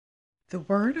The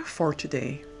word for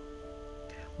today.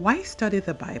 Why study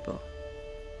the Bible?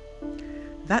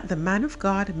 That the man of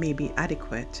God may be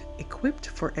adequate, equipped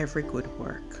for every good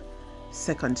work.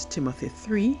 2 Timothy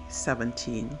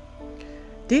 3:17.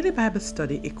 Daily Bible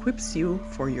study equips you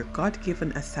for your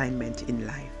God-given assignment in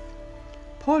life.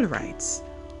 Paul writes,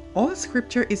 "All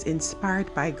scripture is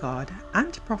inspired by God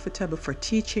and profitable for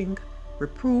teaching,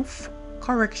 reproof,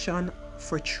 correction,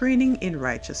 for training in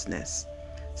righteousness,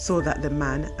 so that the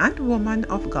man and woman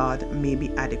of God may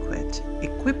be adequate,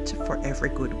 equipped for every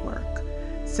good work."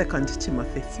 2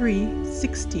 Timothy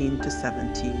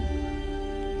 3:16-17.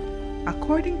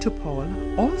 According to Paul,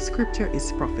 all scripture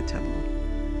is profitable.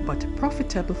 But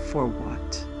profitable for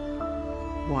what?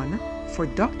 1. For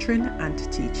doctrine and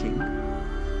teaching.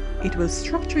 It will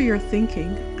structure your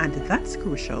thinking, and that's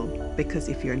crucial because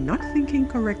if you're not thinking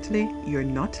correctly,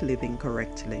 you're not living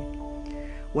correctly.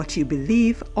 What you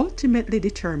believe ultimately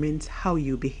determines how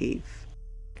you behave.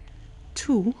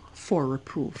 2. For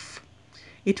reproof.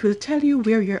 It will tell you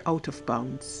where you're out of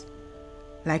bounds.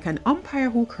 Like an umpire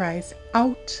who cries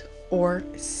out or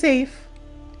safe,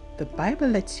 the Bible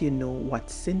lets you know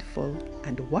what's sinful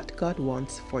and what God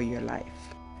wants for your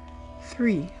life.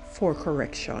 3. For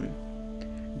correction.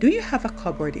 Do you have a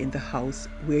cupboard in the house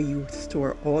where you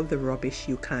store all the rubbish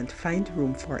you can't find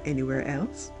room for anywhere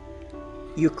else?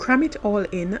 You cram it all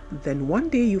in, then one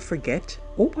day you forget,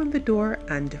 open the door,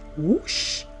 and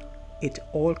whoosh, it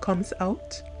all comes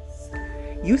out.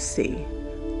 You say,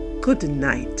 "Good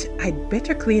night, I'd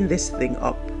better clean this thing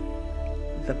up."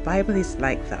 The Bible is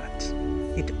like that.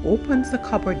 It opens the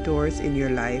cupboard doors in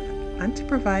your life and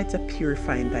provides a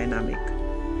purifying dynamic.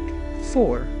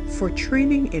 4. For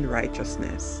training in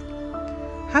righteousness.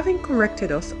 Having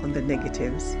corrected us on the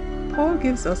negatives, Paul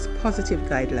gives us positive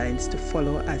guidelines to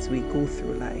follow as we go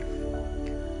through life.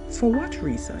 For what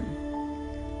reason?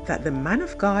 That the man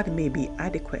of God may be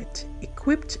adequate,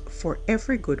 equipped for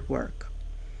every good work.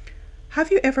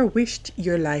 Have you ever wished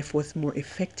your life was more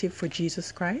effective for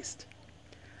Jesus Christ?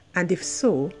 And if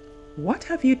so, what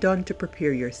have you done to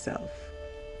prepare yourself?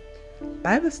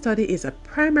 Bible study is a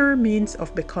primary means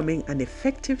of becoming an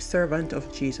effective servant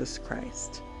of Jesus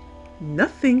Christ.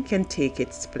 Nothing can take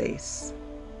its place.